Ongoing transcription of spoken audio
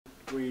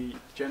we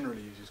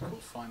generally use is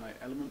called finite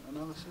element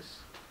analysis,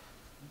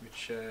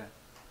 which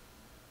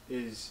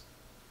is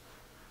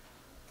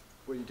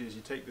what you do is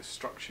you take the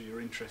structure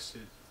you're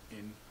interested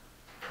in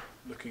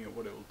looking at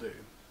what it will do,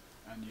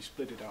 and you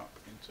split it up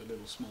into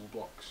little small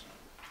blocks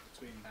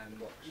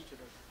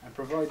and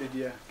provided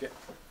you get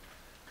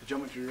the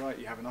geometry right,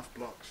 you have enough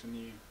blocks and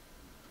you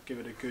give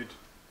it a good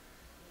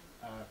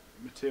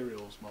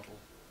materials model,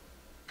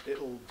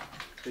 it'll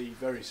be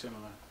very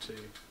similar to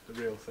the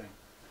real thing.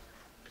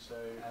 So,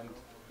 and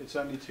it's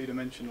only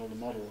two-dimensional, the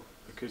model,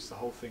 because the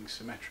whole thing's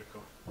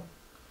symmetrical.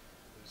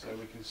 So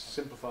we can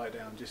simplify it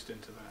down just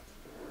into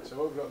that. So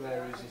what we've got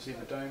there is, you see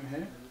the dome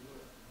here,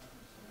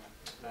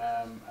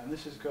 and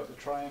this has got the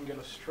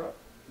triangular strut,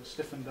 the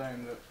stiffened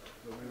dome that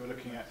we were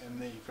looking at in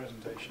the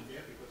presentation.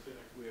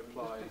 We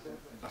apply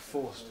a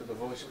force to the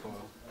voice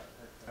coil,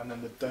 and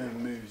then the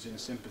dome moves in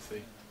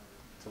sympathy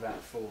to that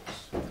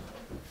force.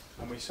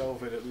 And we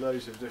solve it at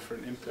loads of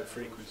different input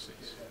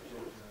frequencies.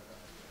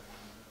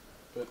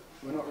 But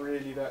we're not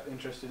really that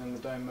interested in the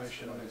dome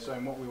motion on its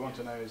own. What we want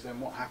to know is then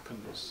what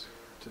happens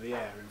to the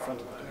air in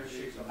front of the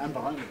dome and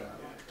behind the dome.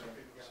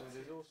 So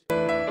there's also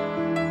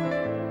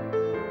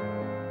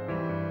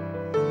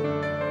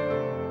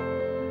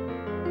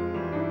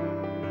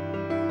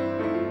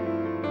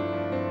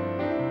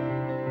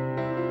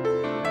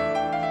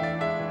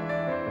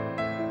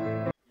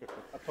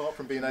apart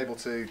from being able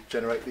to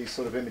generate these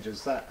sort of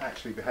images, that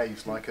actually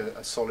behaves like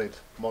a solid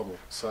model.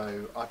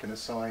 So I can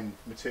assign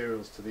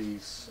materials to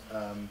these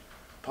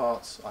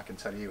parts, I can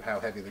tell you how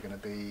heavy they're going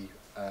to be,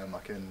 I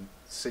can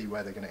see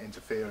where they're going to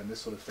interfere and this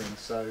sort of thing.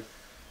 So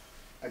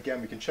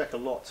again, we can check a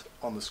lot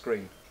on the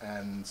screen,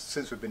 and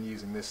since we've been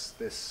using this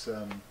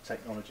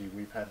technology,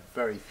 we've had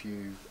very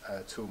few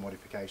tool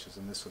modifications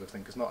and this sort of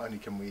thing, because not only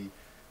can we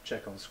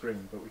check on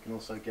screen, but we can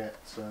also get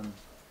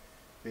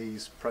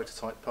these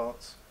prototype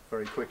parts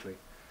very quickly.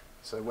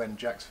 So when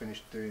Jack's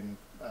finished doing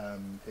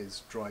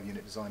his drive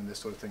unit design and this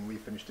sort of thing, we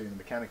finished doing the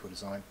mechanical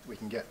design, we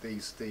can get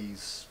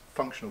these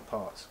functional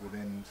parts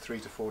within 3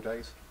 to 4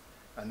 days,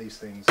 and these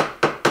things,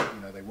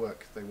 you know, they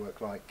work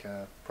like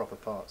proper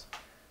parts.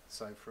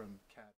 So from CAD